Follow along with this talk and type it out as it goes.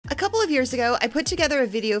years ago, I put together a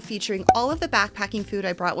video featuring all of the backpacking food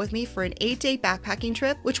I brought with me for an 8-day backpacking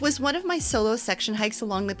trip, which was one of my solo section hikes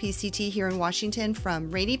along the PCT here in Washington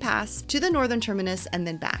from Rainy Pass to the northern terminus and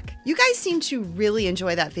then back. You guys seem to really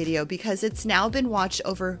enjoy that video because it's now been watched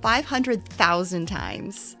over 500,000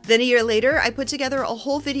 times. Then a year later, I put together a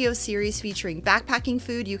whole video series featuring backpacking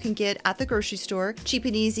food you can get at the grocery store, cheap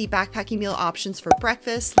and easy backpacking meal options for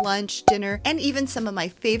breakfast, lunch, dinner, and even some of my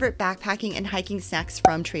favorite backpacking and hiking snacks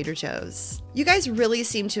from Trader Joe's. You guys really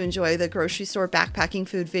seem to enjoy the grocery store backpacking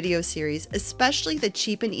food video series, especially the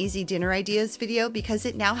cheap and easy dinner ideas video because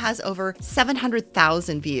it now has over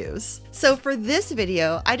 700,000 views. So for this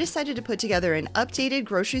video, I decided to put together an updated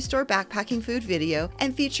grocery store backpacking food video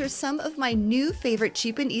and feature some of my new favorite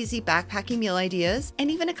cheap and easy backpacking meal ideas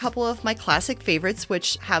and even a couple of my classic favorites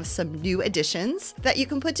which have some new additions that you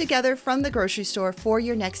can put together from the grocery store for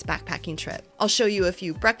your next backpacking trip. I'll show you a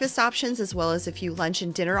few breakfast options as well as a few lunch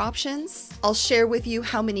and dinner options. I'll share with you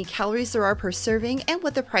how many calories there are per serving and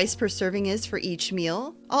what the price per serving is for each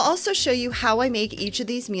meal. I'll also show you how I make each of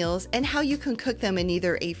these meals and how you can cook them in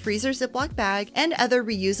either a Freezer Ziplock bag and other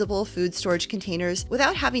reusable food storage containers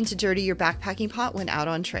without having to dirty your backpacking pot when out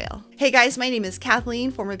on trail. Hey guys, my name is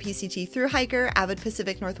Kathleen, former PCT thru hiker, avid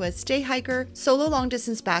Pacific Northwest day hiker, solo long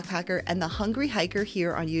distance backpacker, and the hungry hiker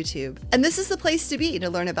here on YouTube. And this is the place to be to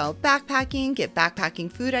learn about backpacking, get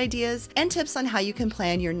backpacking food ideas, and tips on how you can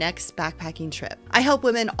plan your next backpacking trip. I help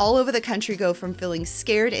women all over the country go from feeling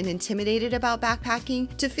scared and intimidated about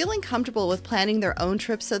backpacking to feeling comfortable with planning their own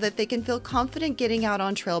trips so that they can feel confident getting out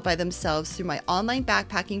on trail by themselves through my online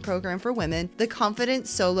backpacking program for women, the Confident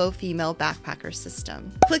Solo Female Backpacker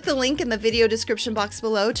System. Click the link in the video description box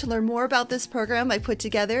below to learn more about this program I put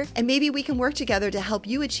together, and maybe we can work together to help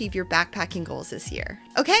you achieve your backpacking goals this year.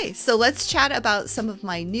 Okay, so let's chat about some of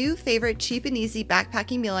my new favorite cheap and easy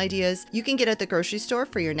backpacking meal ideas you can get at the grocery store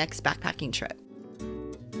for your next backpacking trip.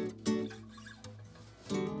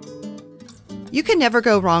 You can never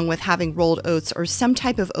go wrong with having rolled oats or some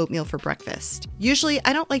type of oatmeal for breakfast. Usually,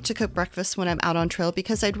 I don't like to cook breakfast when I'm out on trail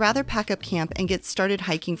because I'd rather pack up camp and get started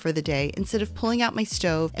hiking for the day instead of pulling out my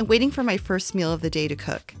stove and waiting for my first meal of the day to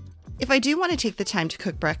cook. If I do want to take the time to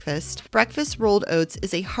cook breakfast rolled oats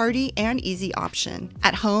is a hearty and easy option.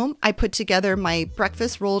 At home, I put together my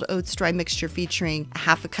breakfast rolled oats dry mixture featuring a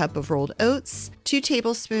half a cup of rolled oats, 2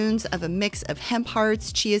 tablespoons of a mix of hemp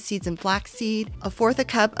hearts, chia seeds, and flaxseed, 1/4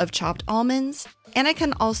 cup of chopped almonds, and I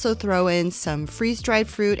can also throw in some freeze-dried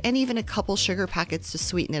fruit and even a couple sugar packets to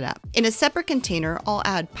sweeten it up. In a separate container, I'll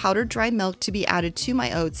add powdered dry milk to be added to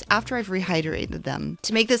my oats after I've rehydrated them.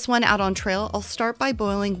 To make this one out on trail, I'll start by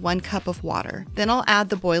boiling 1 cup of water. Then I'll add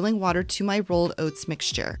the boiling water to my rolled oats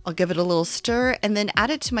mixture. I'll give it a little stir and then add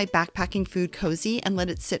it to my backpacking food cozy and let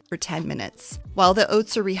it sit for 10 minutes. While the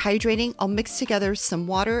oats are rehydrating, I'll mix together some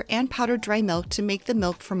water and powdered dry milk to make the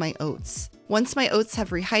milk for my oats. Once my oats have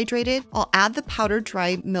rehydrated, I'll add the powdered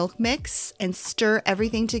dry milk mix and stir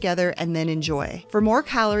everything together and then enjoy. For more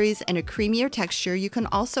calories and a creamier texture, you can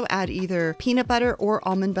also add either peanut butter or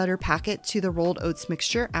almond butter packet to the rolled oats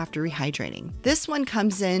mixture after rehydrating. This one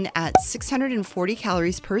comes in at 640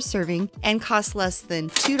 calories per serving and costs less than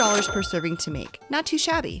 $2 per serving to make. Not too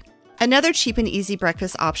shabby. Another cheap and easy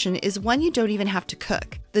breakfast option is one you don't even have to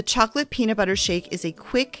cook. The chocolate peanut butter shake is a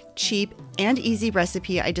quick, cheap, and easy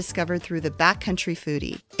recipe I discovered through the Backcountry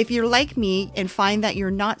Foodie. If you're like me and find that you're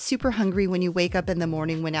not super hungry when you wake up in the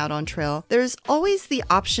morning when out on trail, there's always the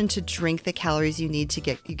option to drink the calories you need to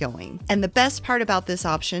get you going. And the best part about this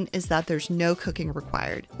option is that there's no cooking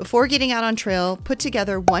required. Before getting out on trail, put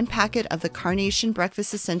together 1 packet of the Carnation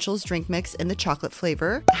Breakfast Essentials drink mix in the chocolate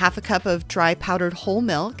flavor, half a cup of dry powdered whole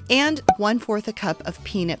milk, and 1/4 a cup of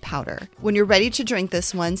peanut powder. When you're ready to drink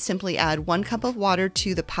this one, simply add 1 cup of water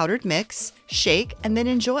to the powdered mix, shake, and then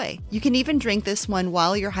enjoy. You can even drink this one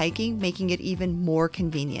while you're hiking, making it even more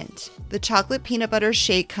convenient. The chocolate peanut butter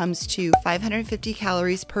shake comes to 550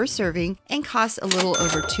 calories per serving and costs a little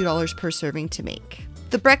over $2 per serving to make.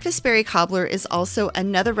 The breakfast berry cobbler is also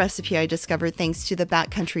another recipe I discovered thanks to the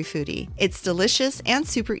Backcountry Foodie. It's delicious and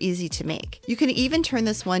super easy to make. You can even turn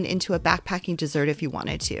this one into a backpacking dessert if you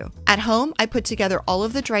wanted to. At home, I put together all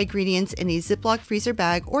of the dry ingredients in a Ziploc freezer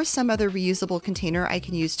bag or some other reusable container I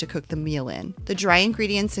can use to cook the meal in. The dry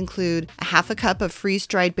ingredients include a half a cup of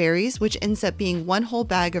freeze-dried berries, which ends up being 1 whole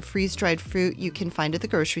bag of freeze-dried fruit you can find at the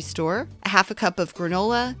grocery store, a half a cup of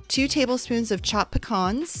granola, 2 tablespoons of chopped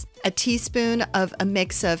pecans, a teaspoon of a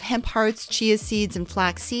mix of hemp hearts, chia seeds, and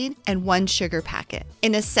flaxseed, and 1 sugar packet.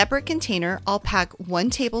 In a separate container, I'll pack 1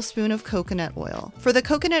 tablespoon of coconut oil. For the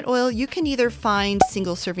coconut oil, you can either find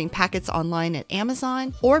single-serving packets online at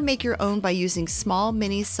Amazon or make your own by using small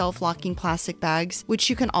mini self-locking plastic bags, which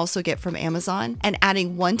you can also get from Amazon, and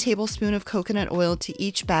adding 1 tablespoon of coconut oil to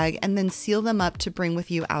each bag and then seal them up to bring with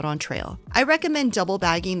you out on trail. I recommend double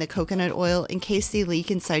bagging the coconut oil in case they leak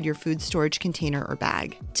inside your food storage container or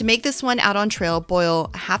bag. To make this one out on trail, boil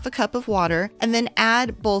half a cup of water and then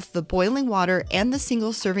add both the boiling water and the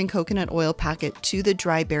single-serving coconut oil packet to the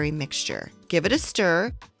dry berry mixture. Give it a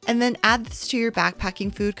stir, and then add this to your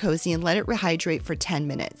backpacking food cozy and let it rehydrate for 10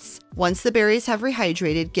 minutes. Once the berries have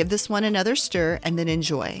rehydrated, give this one another stir and then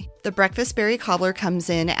enjoy. The breakfast berry cobbler comes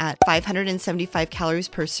in at 575 calories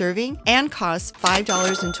per serving and costs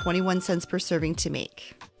 $5.21 per serving to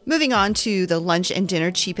make. Moving on to the lunch and dinner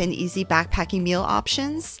cheap and easy backpacking meal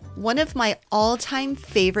options. One of my all-time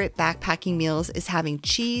favorite backpacking meals is having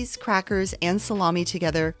cheese, crackers, and salami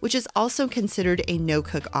together, which is also considered a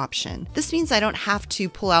no-cook option. This means I don't have to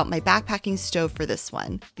pull out my backpacking stove for this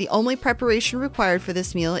one. The only preparation required for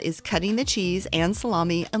this meal is cutting the cheese and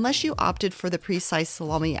salami, unless you opted for the pre-sliced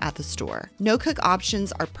salami at the store. No-cook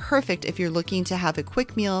options are perfect if you're looking to have a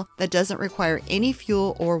quick meal that doesn't require any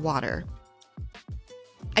fuel or water.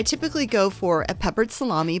 I typically go for a peppered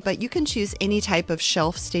salami, but you can choose any type of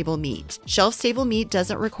shelf-stable meat. Shelf-stable meat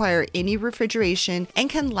doesn't require any refrigeration and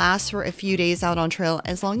can last for a few days out on trail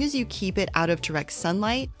as long as you keep it out of direct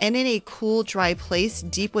sunlight and in a cool, dry place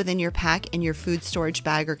deep within your pack in your food storage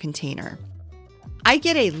bag or container. I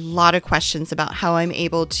get a lot of questions about how I'm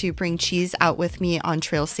able to bring cheese out with me on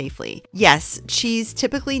trail safely. Yes, cheese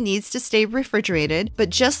typically needs to stay refrigerated,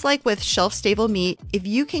 but just like with shelf-stable meat, if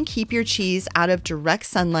you can keep your cheese out of direct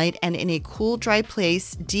sunlight and in a cool, dry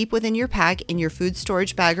place deep within your pack in your food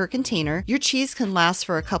storage bag or container, your cheese can last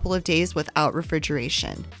for a couple of days without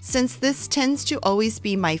refrigeration. Since this tends to always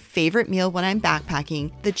be my favorite meal when I'm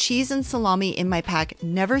backpacking, the cheese and salami in my pack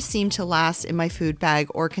never seem to last in my food bag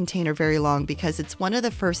or container very long because it's one of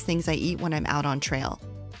the first things I eat when I'm out on trail.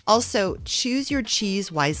 Also, choose your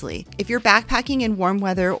cheese wisely. If you're backpacking in warm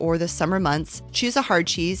weather or the summer months, choose a hard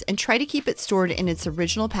cheese and try to keep it stored in its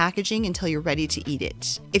original packaging until you're ready to eat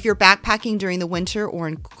it. If you're backpacking during the winter or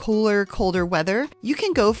in cooler, colder weather, you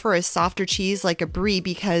can go for a softer cheese like a brie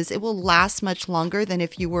because it will last much longer than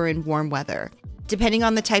if you were in warm weather. Depending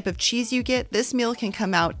on the type of cheese you get, this meal can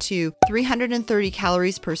come out to 330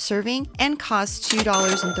 calories per serving and cost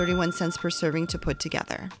 $2.31 per serving to put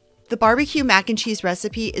together. The barbecue mac and cheese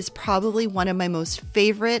recipe is probably one of my most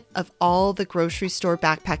favorite of all the grocery store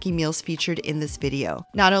backpacking meals featured in this video.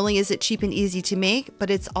 Not only is it cheap and easy to make, but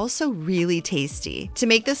it's also really tasty. To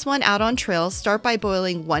make this one out on trail, start by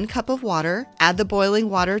boiling 1 cup of water. Add the boiling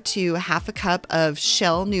water to half a cup of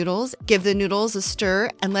shell noodles. Give the noodles a stir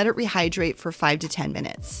and let it rehydrate for 5 to 10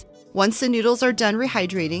 minutes. Once the noodles are done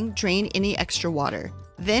rehydrating, drain any extra water.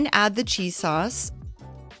 Then add the cheese sauce,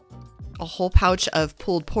 a whole pouch of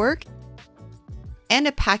pulled pork, and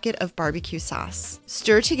a packet of barbecue sauce.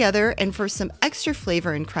 Stir together, and for some extra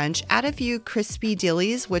flavor and crunch, add a few crispy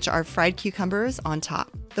dillies, which are fried cucumbers, on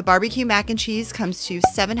top. The barbecue mac and cheese comes to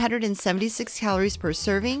 776 calories per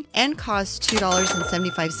serving and costs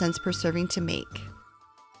 $2.75 per serving to make.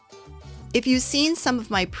 If you've seen some of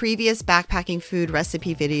my previous backpacking food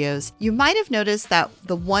recipe videos, you might have noticed that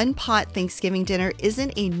the one-pot Thanksgiving dinner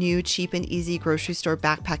isn't a new cheap and easy grocery store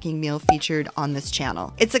backpacking meal featured on this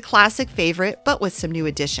channel. It's a classic favorite, but with some new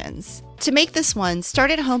additions. To make this one,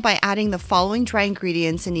 start at home by adding the following dry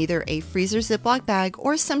ingredients in either a freezer Ziplock bag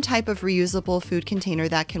or some type of reusable food container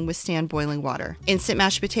that can withstand boiling water: instant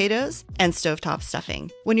mashed potatoes and stovetop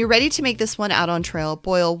stuffing. When you're ready to make this one out on trail,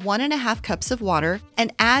 boil 1.5 cups of water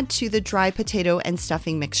and add to the dry potato and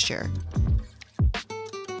stuffing mixture.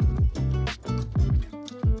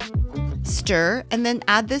 Stir and then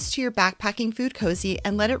add this to your backpacking food cozy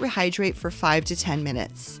and let it rehydrate for 5 to 10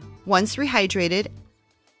 minutes. Once rehydrated,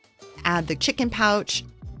 add the chicken pouch,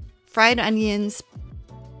 fried onions,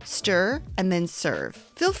 stir, and then serve.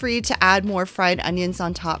 Feel free to add more fried onions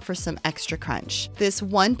on top for some extra crunch. This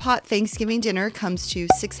one-pot Thanksgiving dinner comes to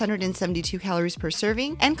 672 calories per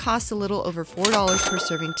serving and costs a little over $4 per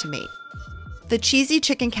serving to make. The cheesy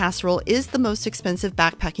chicken casserole is the most expensive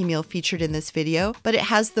backpacking meal featured in this video, but it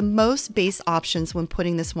has the most base options when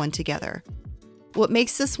putting this one together. What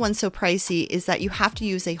makes this one so pricey is that you have to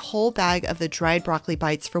use a whole bag of the dried broccoli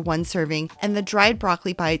bites for one serving, and the dried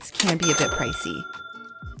broccoli bites can be a bit pricey.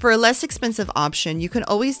 For a less expensive option, you can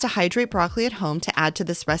always dehydrate broccoli at home to add to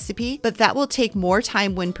this recipe, but that will take more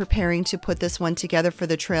time when preparing to put this one together for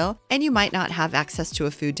the trail, and you might not have access to a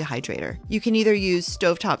food dehydrator. You can either use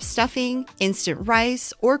stovetop stuffing, instant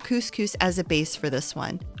rice, or couscous as a base for this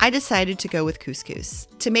one. I decided to go with couscous.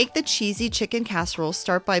 To make the cheesy chicken casserole,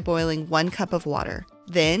 start by boiling 1 cup of water.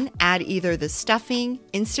 Then add either the stuffing,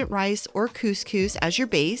 instant rice, or couscous as your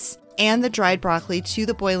base, and the dried broccoli to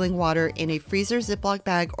the boiling water in a freezer Ziploc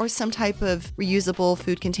bag or some type of reusable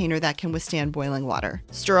food container that can withstand boiling water.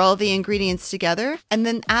 Stir all the ingredients together, and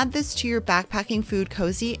then add this to your backpacking food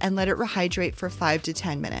cozy and let it rehydrate for 5 to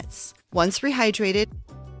 10 minutes. Once rehydrated,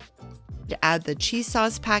 add the cheese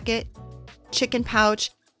sauce packet, chicken pouch,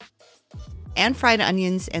 and fried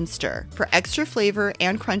onions and stir. For extra flavor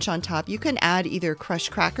and crunch on top, you can add either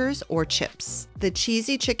crushed crackers or chips. The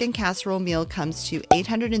cheesy chicken casserole meal comes to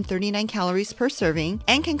 839 calories per serving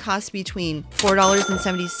and can cost between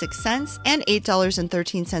 $4.76 and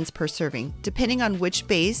 $8.13 per serving, depending on which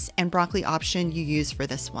base and broccoli option you use for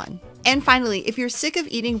this one. And finally, if you're sick of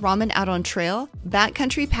eating ramen out on trail,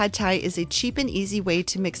 Backcountry Pad Thai is a cheap and easy way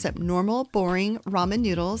to mix up normal, boring ramen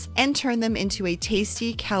noodles and turn them into a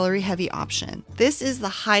tasty, calorie-heavy option. This is the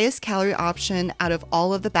highest calorie option out of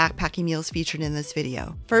all of the backpacking meals featured in this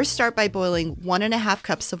video. First, start by boiling 1.5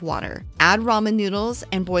 cups of water. Add ramen noodles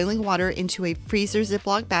and boiling water into a freezer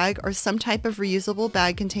Ziploc bag or some type of reusable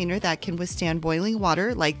bag container that can withstand boiling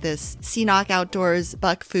water, like this Knock Outdoors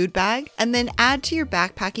Buck food bag, and then add to your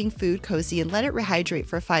backpacking food cozy and let it rehydrate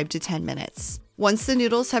for 5 to 10 minutes. Once the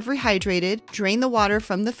noodles have rehydrated, drain the water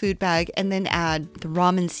from the food bag and then add the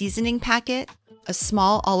ramen seasoning packet, a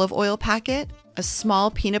small olive oil packet, a small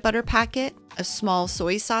peanut butter packet, a small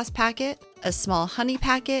soy sauce packet, a small honey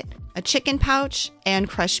packet, a chicken pouch, and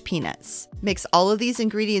crushed peanuts. Mix all of these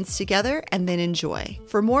ingredients together and then enjoy.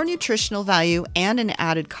 For more nutritional value and an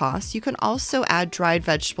added cost, you can also add dried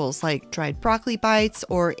vegetables like dried broccoli bites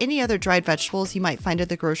or any other dried vegetables you might find at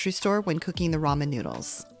the grocery store when cooking the ramen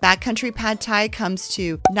noodles. Backcountry Pad Thai comes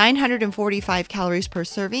to 945 calories per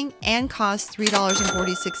serving and costs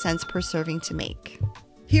 $3.46 per serving to make.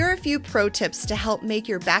 Here are a few pro tips to help make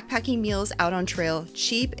your backpacking meals out on trail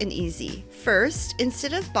cheap and easy. First,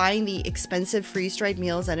 instead of buying the expensive freeze-dried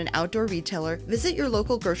meals at an outdoor retailer, visit your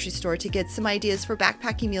local grocery store to get some ideas for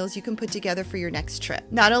backpacking meals you can put together for your next trip.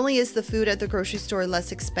 Not only is the food at the grocery store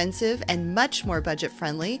less expensive and much more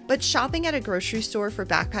budget-friendly, but shopping at a grocery store for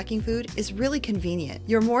backpacking food is really convenient.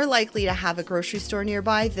 You're more likely to have a grocery store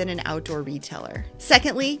nearby than an outdoor retailer.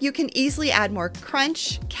 Secondly, you can easily add more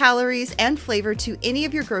crunch, calories, and flavor to any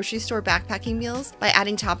of your grocery store backpacking meals by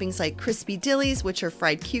adding toppings like crispy dillies, which are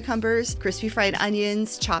fried cucumbers, crispy fried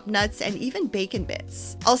onions, chopped nuts, and even bacon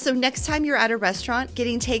bits. Also, next time you're at a restaurant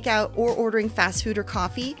getting takeout or ordering fast food or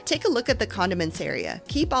coffee, take a look at the condiments area.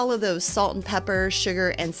 Keep all of those salt and pepper,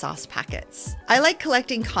 sugar, and sauce packets. I like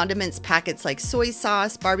collecting condiments packets like soy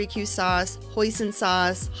sauce, barbecue sauce, hoisin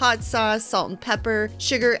sauce, hot sauce, salt and pepper,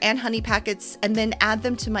 sugar, and honey packets, and then add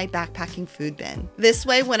them to my backpacking food bin. This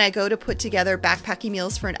way, when I go to put together backpacking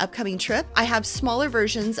meals for an upcoming trip, I have smaller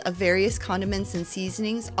versions of various condiments and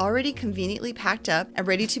seasonings already conveniently packed up and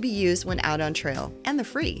ready to be used when out on trail, and they're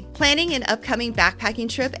free. Planning an upcoming backpacking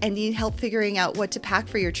trip and need help figuring out what to pack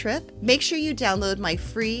for your trip? Make sure you download my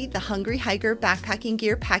free The Hungry Hiker Backpacking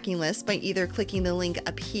Gear Packing List by either clicking the link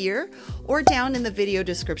up here or down in the video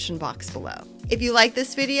description box below. If you like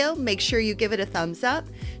this video, make sure you give it a thumbs up.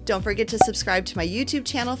 Don't forget to subscribe to my YouTube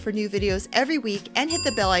channel for new videos every week and hit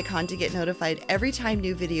the bell icon to get notified every time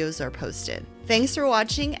new videos are posted. Thanks for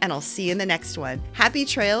watching, and I'll see you in the next one. Happy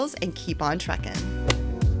trails and keep on trekking.